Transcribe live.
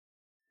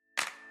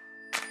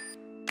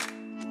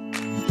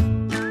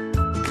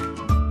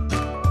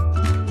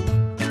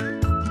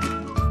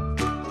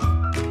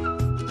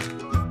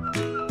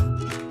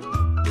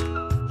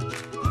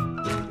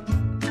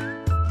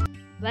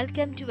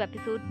welcome to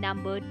episode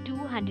number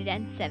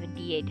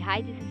 278.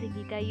 Hi, this is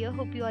Sangeeta here.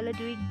 Hope you all are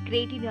doing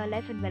great in your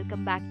life and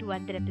welcome back to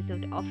another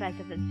episode of Rise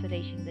of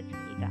Inspiration with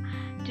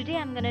Sangeeta. Today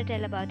I'm going to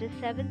tell about the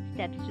 7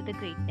 steps to the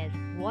greatness.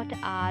 What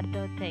are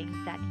the things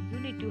that you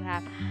need to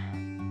have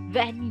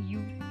when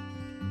you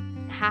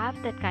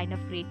have that kind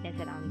of greatness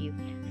around you?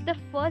 So the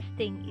first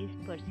thing is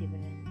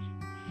perseverance.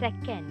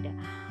 Second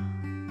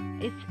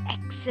is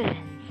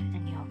excellence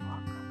in your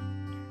work.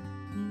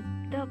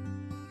 The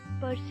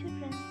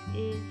perseverance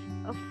is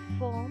a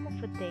form of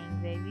a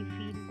thing where we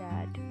feel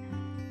that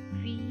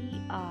we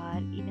are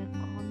in a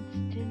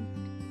constant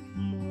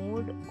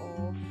mode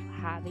of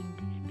having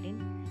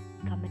discipline,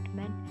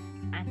 commitment,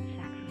 and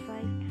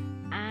sacrifice,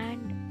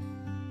 and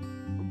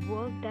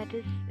work that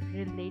is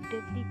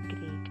relatively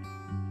great.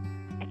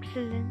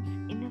 Excellence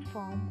in a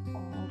form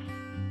of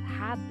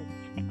habits,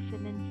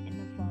 excellence in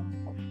the form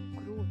of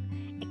growth,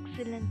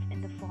 excellence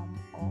in the form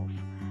of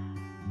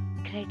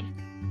credit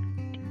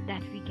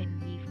that we can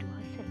give to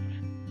ourselves.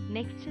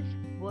 Next is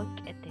work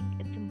ethic.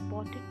 It's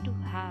important to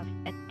have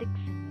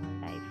ethics in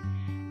your life.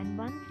 And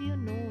once you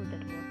know that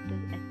what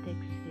does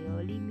ethics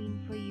really mean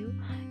for you,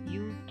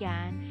 you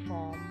can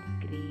form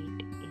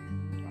great in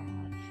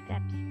your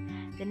steps.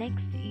 The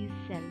next is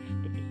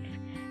self-belief.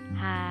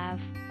 Have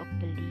a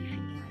belief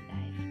in your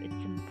life.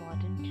 It's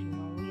important to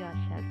know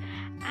yourself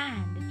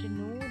and to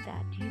know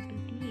that you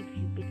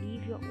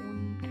believe your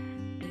own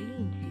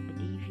dreams, you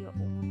believe your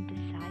own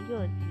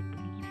desires, you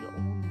believe your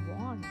own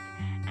wants,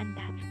 and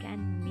that can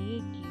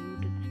make you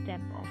to the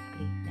step of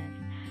greatness.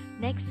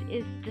 Next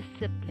is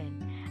discipline.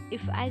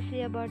 If I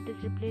say about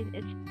discipline,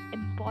 it's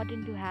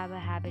important to have a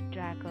habit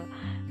tracker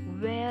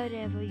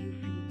wherever you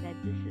feel that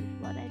this is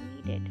what I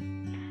needed.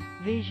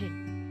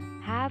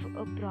 Vision. Have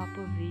a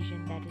proper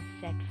vision that is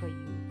set for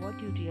you, what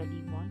you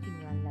really want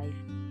in your life.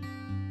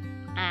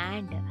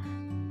 And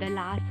the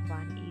last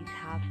one is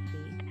have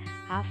faith.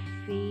 Have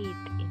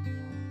faith in you.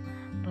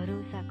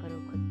 Bharosa karo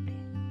khud pe.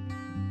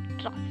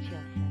 Trust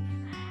yourself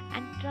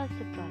and trust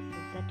the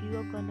process that you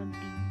are gonna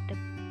be the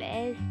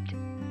best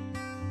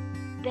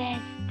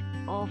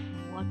of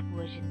what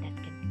version that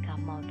can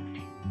come out of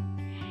you.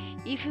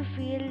 If you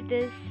feel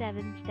this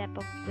 7 step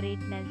of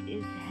greatness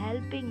is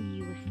helping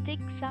you stick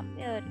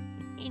somewhere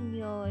in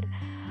your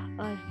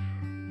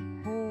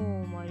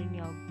home or in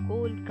your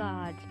goal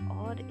cards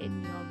or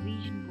in your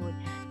vision board,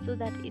 so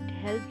that it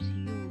helps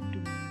you to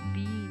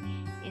be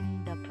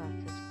in the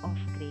process of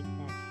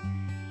greatness.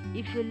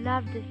 If you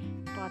love this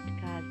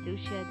podcast, do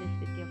share this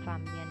with your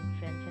family and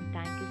friends, and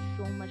thank you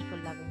so much for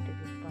loving this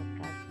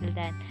podcast. Till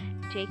then,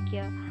 take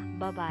care,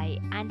 bye bye,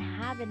 and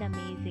have an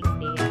amazing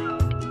day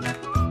ahead.